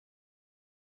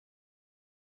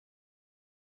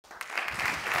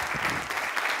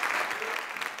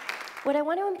What I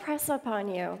want to impress upon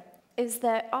you is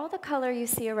that all the color you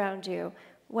see around you,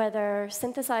 whether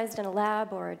synthesized in a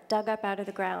lab or dug up out of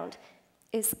the ground,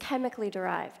 is chemically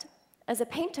derived. As a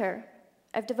painter,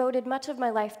 I've devoted much of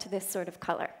my life to this sort of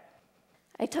color.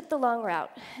 I took the long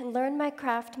route and learned my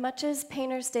craft much as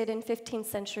painters did in 15th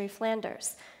century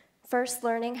Flanders, first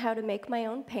learning how to make my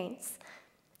own paints,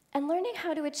 and learning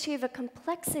how to achieve a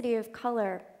complexity of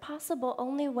color possible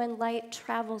only when light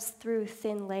travels through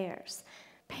thin layers.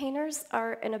 Painters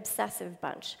are an obsessive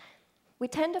bunch. We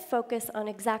tend to focus on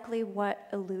exactly what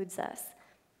eludes us.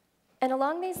 And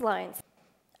along these lines,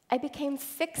 I became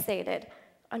fixated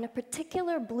on a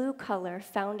particular blue color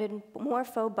found in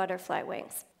morpho butterfly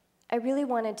wings. I really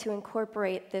wanted to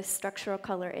incorporate this structural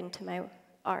color into my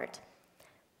art.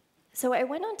 So I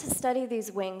went on to study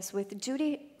these wings with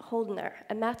Judy Holdner,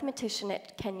 a mathematician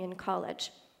at Kenyon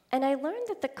College. And I learned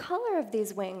that the color of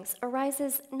these wings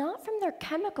arises not from their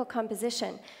chemical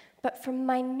composition, but from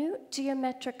minute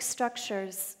geometric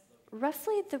structures,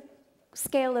 roughly the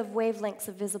scale of wavelengths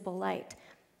of visible light.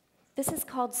 This is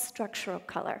called structural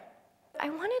color. I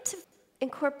wanted to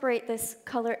incorporate this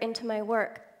color into my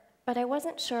work, but I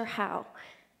wasn't sure how,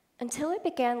 until I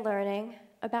began learning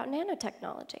about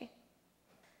nanotechnology.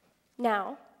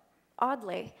 Now,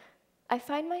 oddly, I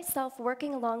find myself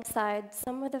working alongside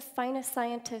some of the finest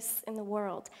scientists in the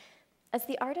world as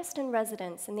the artist in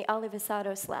residence in the Ali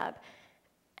Visados lab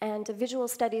and a visual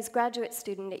studies graduate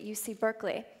student at UC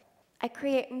Berkeley. I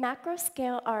create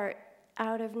macro-scale art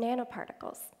out of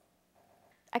nanoparticles.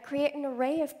 I create an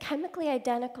array of chemically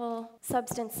identical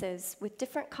substances with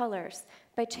different colors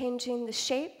by changing the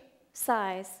shape,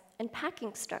 size, and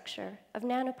packing structure of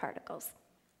nanoparticles.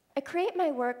 I create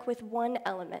my work with one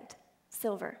element,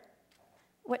 silver.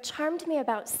 What charmed me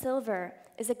about silver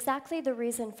is exactly the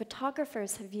reason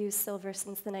photographers have used silver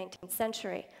since the 19th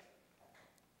century.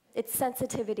 Its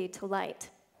sensitivity to light.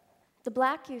 The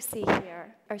black you see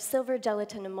here are silver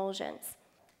gelatin emulsions.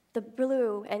 The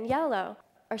blue and yellow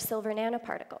are silver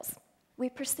nanoparticles. We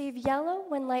perceive yellow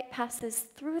when light passes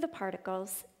through the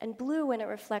particles and blue when it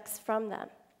reflects from them.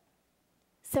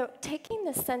 So taking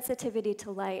the sensitivity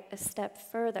to light a step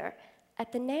further,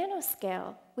 at the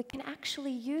nanoscale, we can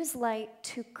actually use light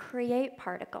to create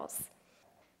particles.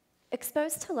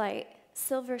 Exposed to light,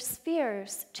 silver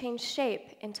spheres change shape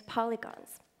into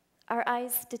polygons. Our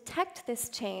eyes detect this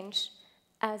change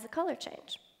as a color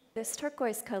change. This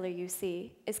turquoise color you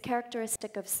see is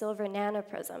characteristic of silver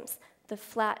nanoprisms, the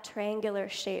flat triangular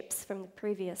shapes from the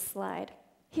previous slide.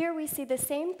 Here we see the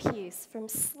same piece from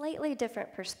slightly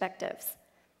different perspectives.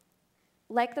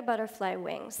 Like the butterfly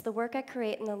wings, the work I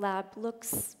create in the lab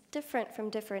looks different from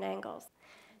different angles.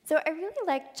 So I really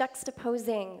like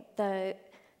juxtaposing the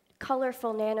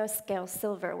colorful nanoscale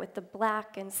silver with the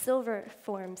black and silver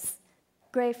forms,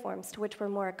 gray forms to which we're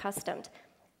more accustomed.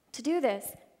 To do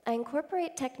this, I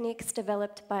incorporate techniques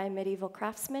developed by medieval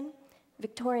craftsmen,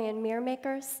 Victorian mirror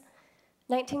makers,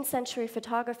 19th century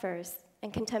photographers,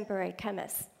 and contemporary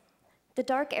chemists. The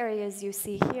dark areas you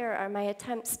see here are my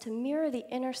attempts to mirror the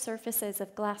inner surfaces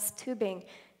of glass tubing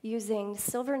using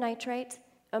silver nitrate,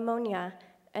 ammonia,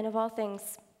 and of all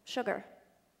things, sugar.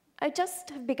 I just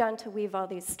have begun to weave all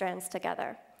these strands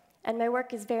together, and my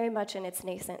work is very much in its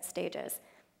nascent stages.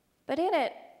 But in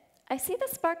it, I see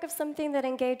the spark of something that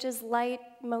engages light,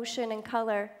 motion, and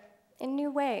color in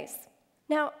new ways.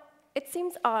 Now, it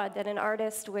seems odd that an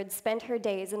artist would spend her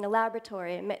days in a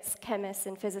laboratory amidst chemists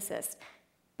and physicists,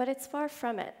 but it's far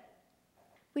from it.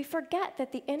 We forget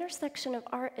that the intersection of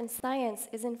art and science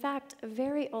is in fact a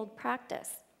very old practice,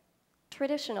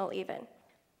 traditional even.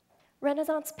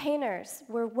 Renaissance painters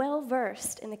were well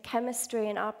versed in the chemistry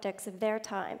and optics of their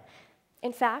time.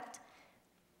 In fact,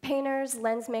 painters,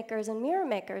 lens makers, and mirror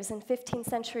makers in 15th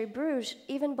century Bruges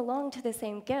even belonged to the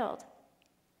same guild.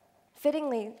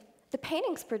 Fittingly, the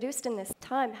paintings produced in this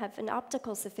time have an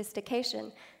optical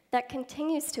sophistication that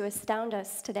continues to astound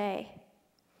us today.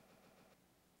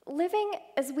 Living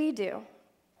as we do,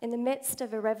 in the midst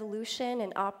of a revolution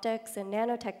in optics and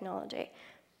nanotechnology,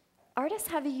 artists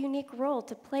have a unique role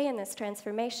to play in this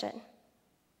transformation.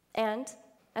 And,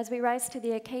 as we rise to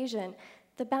the occasion,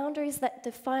 the boundaries that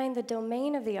define the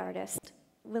domain of the artist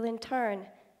will in turn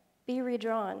be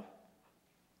redrawn.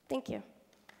 Thank you.